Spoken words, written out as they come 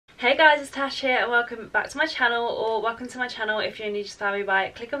Hey guys, it's Tash here and welcome back to my channel, or welcome to my channel if you're new. Just found me by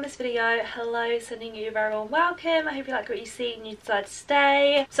click on this video. Hello, sending you a very warm welcome. I hope you like what you see and you decide to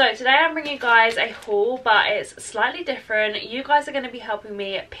stay. So today I'm bringing you guys a haul, but it's slightly different. You guys are going to be helping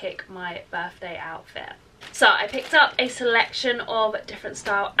me pick my birthday outfit. So I picked up a selection of different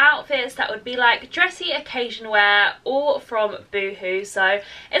style outfits that would be like dressy occasion wear, all from Boohoo. So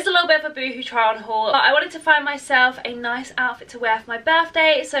it's a little bit of a Boohoo try on haul, but I wanted to find myself a nice outfit to wear for my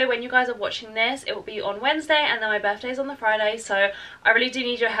birthday. So when you guys are watching this, it will be on Wednesday and then my birthday is on the Friday. So I really do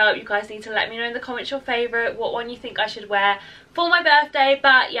need your help. You guys need to let me know in the comments your favourite, what one you think I should wear for my birthday.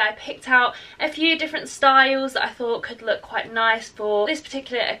 But yeah, I picked out a few different styles that I thought could look quite nice for this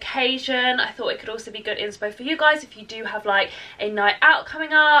particular occasion. I thought it could also be good inspo for you guys if you do have like a night out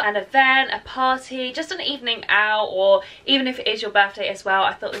coming up, an event, a party, just an evening out, or even if it is your birthday as well.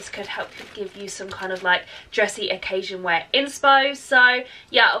 I thought this could help give you some kind of like dressy occasion wear inspo. So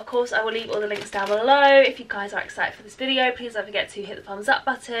yeah, of course I will leave all the links down below. If you guys are excited for this video, please don't forget to hit the thumbs up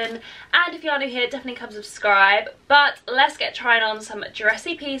button, and if you are new here, definitely come subscribe. But let's get trying on some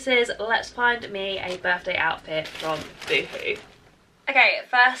dressy pieces. Let's find me a birthday outfit from Boohoo. Okay,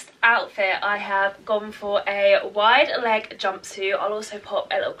 first outfit, I have gone for a wide leg jumpsuit. I'll also pop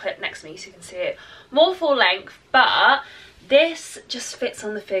a little clip next to me so you can see it more full length, but this just fits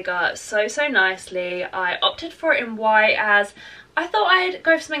on the figure so nicely. I opted for it in white as I thought I'd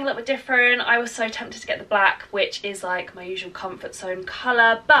go for something a little bit different. I was so tempted to get the black, which is like my usual comfort zone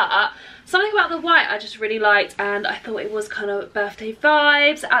colour, but something about the white I just really liked, and I thought it was kind of birthday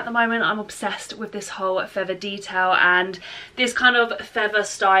vibes. At the moment I'm obsessed with this whole feather detail, and this kind of feather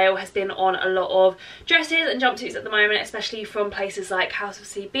style has been on a lot of dresses and jumpsuits at the moment, especially from places like House of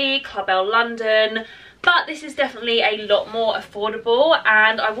CB, Club L London. But this is definitely a lot more affordable,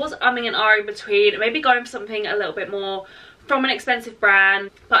 and I was umming and ahhing between maybe going for something a little bit more from an expensive brand,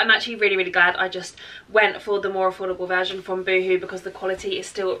 but I'm actually really glad I just went for the more affordable version from Boohoo because the quality is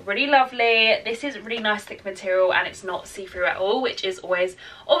still really lovely. This is really nice thick material and it's not see-through at all, which is always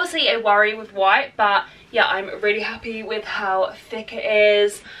obviously a worry with white, but yeah, I'm really happy with how thick it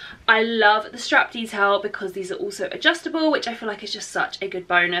is. I love the strap detail because these are also adjustable, which I feel like is just such a good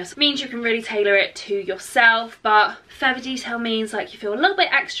bonus. It means you can really tailor it to yourself, but feather detail means like you feel a little bit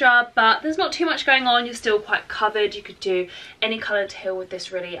extra, but there's not too much going on. You're still quite covered. You could do any coloured heel with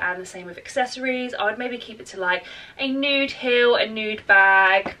this really, and the same with accessories. I would maybe keep it to like a nude heel, a nude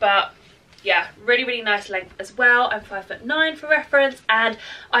bag, but yeah, really nice length as well. I'm 5'9" for reference, and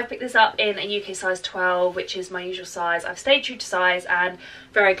I picked this up in a UK size 12, which is my usual size. I've stayed true to size and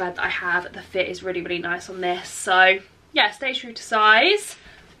very glad that I have. The fit is really nice on this, so yeah, stay true to size.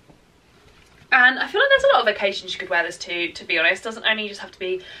 And I feel like there's a lot of occasions you could wear this to be honest. It doesn't only just have to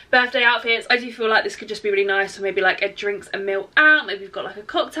be birthday outfits. I do feel like this could just be really nice for maybe like a drinks and meal out. Maybe you've got like a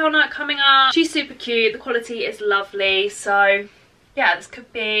cocktail night coming up. She's super cute, the quality is lovely, so yeah, this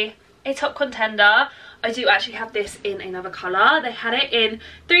could be a top contender. I do actually have this in another colour. They had it in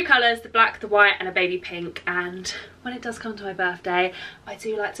 3 colours, the black, the white and a baby pink, and when it does come to my birthday I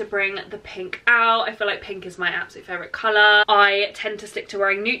do like to bring the pink out. I feel like pink is my absolute favourite colour. I tend to stick to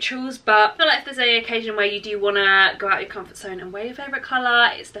wearing neutrals, but I feel like if there's any occasion where you do want to go out your comfort zone and wear your favourite colour,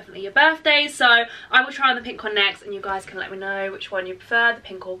 it's definitely your birthday. So I will try on the pink one next, and you guys can let me know which one you prefer, the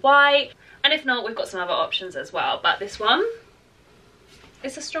pink or white, and if not, we've got some other options as well. But this one,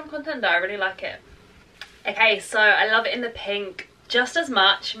 it's a strong contender. I really like it. Okay, so I love it in the pink just as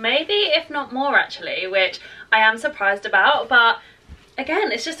much, maybe if not more actually, which I am surprised about, but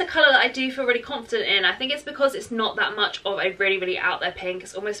again, it's just a colour that I do feel really confident in. I think it's because it's not that much of a really out there pink.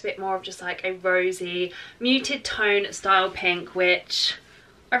 It's almost a bit more of just like a rosy, muted tone style pink, which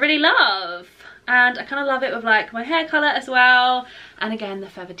I really love. And I kind of love it with like my hair colour as well, and again the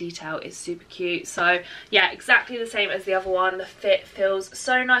feather detail is super cute. So yeah, exactly the same as the other one. The fit feels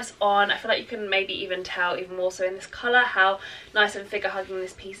so nice on. I feel like you can maybe even tell even more so in this colour how nice and figure hugging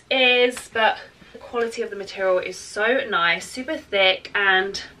this piece is, but the quality of the material is so nice, super thick,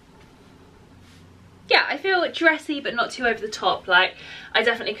 and yeah, I feel dressy but not too over the top. Like I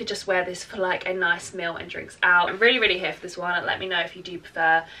definitely could just wear this for like a nice meal and drinks out. I'm really here for this one, and let me know if you do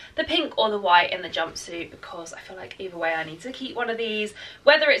prefer the pink or the white in the jumpsuit, because I feel like either way I need to keep one of these.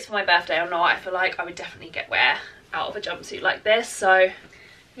 Whether it's for my birthday or not, I feel like I would definitely get wear out of a jumpsuit like this. So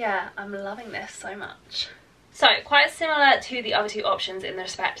yeah, I'm loving this so much. So quite similar to the other two options in the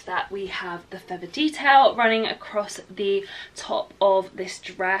respect that we have the feather detail running across the top of this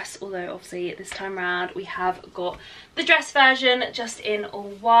dress, although obviously this time around we have got the dress version just in all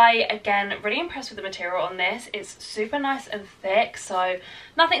white. Again, really impressed with the material on this. It's super nice and thick, so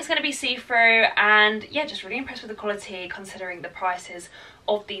nothing's going to be see-through, and yeah, just really impressed with the quality considering the prices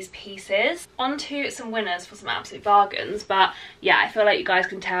of these pieces. On to some winners for some absolute bargains, but yeah, I feel like you guys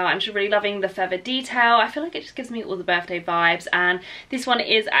can tell I'm just really loving the feather detail. I feel like it just gives me all the birthday vibes, and this one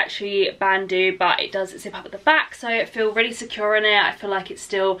is actually bandeau, but it does zip up at the back, so I feel really secure in it. I feel like it's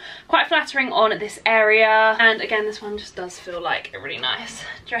still quite flattering on this area, and again this one just does feel like a really nice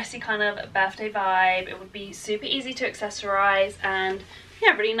dressy kind of birthday vibe. It would be super easy to accessorize, and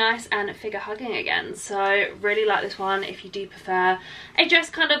yeah, really nice and figure hugging again. So really like this one if you do prefer a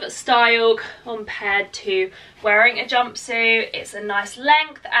dress kind of style compared to wearing a jumpsuit. It's a nice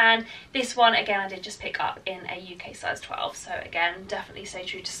length, and this one again I did just pick up in a UK size 12, so again definitely stay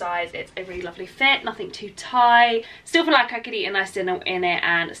true to size. It's a really lovely fit, nothing too tight. Still feel like I could eat a nice dinner in it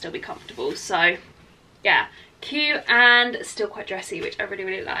and still be comfortable. So yeah, cute and still quite dressy, which I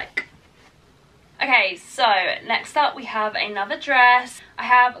really like. Okay, so next up we have another dress. I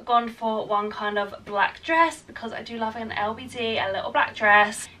have gone for one kind of black dress because I do love an LBD, a little black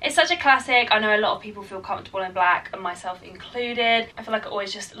dress. It's such a classic. I know a lot of people feel comfortable in black, and myself included. I feel like it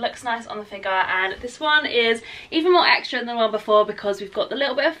always just looks nice on the figure, and this one is even more extra than the one before because we've got the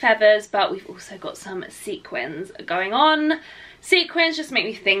little bit of feathers, but we've also got some sequins going on. Sequins just make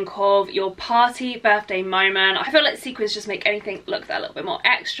me think of your party birthday moment. I feel like sequins just make anything look that little bit more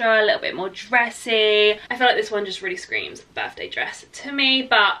extra, a little bit more dressy. I feel like this one just really screams birthday dress to me,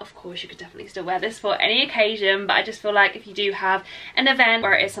 but of course you could definitely still wear this for any occasion. But I just feel like if you do have an event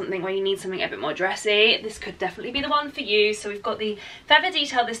where it is something where you need something a bit more dressy, this could definitely be the one for you. So we've got the feather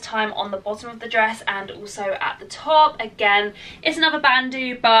detail this time on the bottom of the dress and also at the top. Again, it's another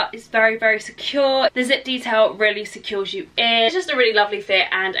bandeau, but it's very secure. The zip detail really secures you in. It's just a really lovely fit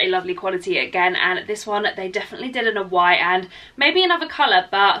and a lovely quality again, and this one they definitely did in a white and maybe another colour,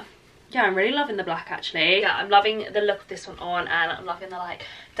 but yeah, I'm really loving the black actually. Yeah, I'm loving the look of this one on, and I'm loving the like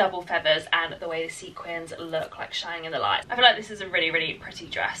double feathers and the way the sequins look like shining in the light. I feel like this is a really pretty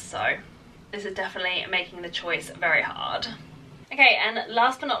dress, so this is definitely making the choice very hard. Okay, and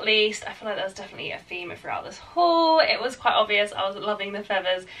last but not least, I feel like there's definitely a theme throughout this haul. It was quite obvious I was loving the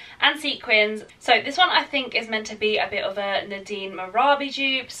feathers and sequins. So this one I think is meant to be a bit of a Nadine Marabi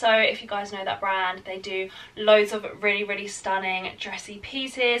dupe. So if you guys know that brand, they do loads of really stunning dressy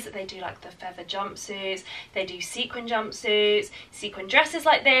pieces. They do like the feather jumpsuits, they do sequin jumpsuits, sequin dresses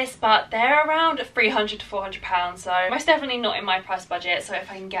like this, but they're around £300 to £400, so most definitely not in my price budget. So if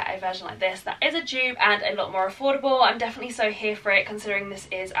I can get a version like this that is a dupe and a lot more affordable, I'm definitely so here for it, considering this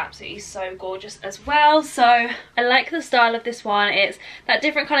is absolutely so gorgeous as well. So I like the style of this one. It's that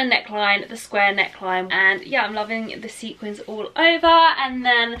different kind of neckline, the square neckline, and yeah, I'm loving the sequins all over, and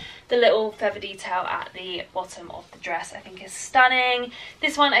then the little feather detail at the bottom of the dress I think is stunning.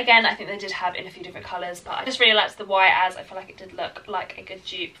 This one again I think they did have in a few different colours, but I just really liked the white as I feel like it did look like a good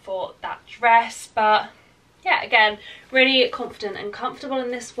dupe for that dress. But yeah, again, really confident and comfortable in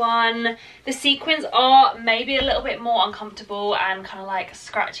this one. The sequins are maybe a little bit more uncomfortable and kind of like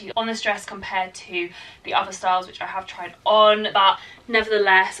scratchy on this dress compared to the other styles which I have tried on, but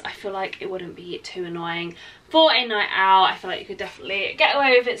nevertheless I feel like it wouldn't be too annoying for a night out. I feel like you could definitely get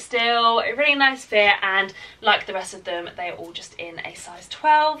away with it still. A really nice fit, and like the rest of them, they're all just in a size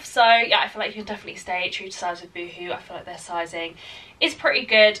 12. So yeah, I feel like you can definitely stay true to size with Boohoo. I feel like their sizing is pretty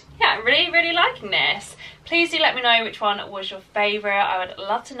good. Yeah, I'm really liking this. Please do let me know which one was your favourite. I would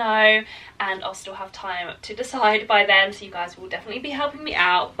love to know, and I'll still have time to decide by then, so you guys will definitely be helping me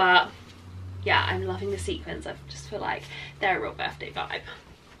out. But yeah, I'm loving the sequins. I just feel like they're a real birthday vibe.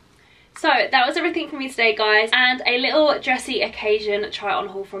 So that was everything from me today, guys, and a little dressy occasion try on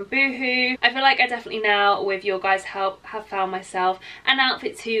haul from Boohoo. I feel like I definitely now, with your guys' help, have found myself an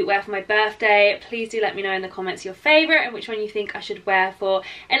outfit to wear for my birthday. Please do let me know in the comments your favourite and which one you think I should wear for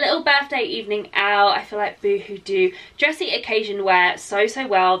a little birthday evening out. I feel like Boohoo do dressy occasion wear so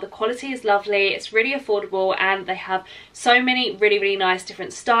well. The quality is lovely, it's really affordable, and they have so many really nice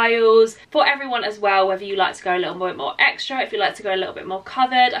different styles for everyone as well, whether you like to go a little bit more extra, if you like to go a little bit more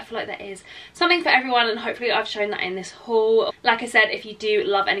covered. I feel like there is something for everyone, and hopefully I've shown that in this haul. Like I said, if you do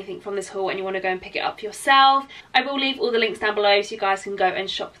love anything from this haul and you want to go and pick it up yourself, I will leave all the links down below so you guys can go and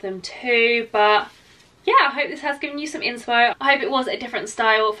shop them too. But yeah, I hope this has given you some inspo. I hope it was a different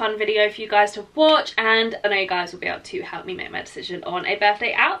style, fun video for you guys to watch, and I know you guys will be able to help me make my decision on a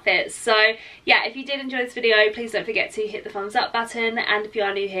birthday outfit. So yeah, if you did enjoy this video, please don't forget to hit the thumbs up button, and if you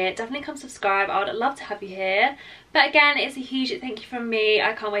are new here, definitely come subscribe. I would love to have you here. But again, it's a huge thank you from me.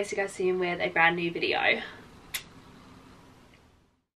 I can't wait to go soon with a brand new video.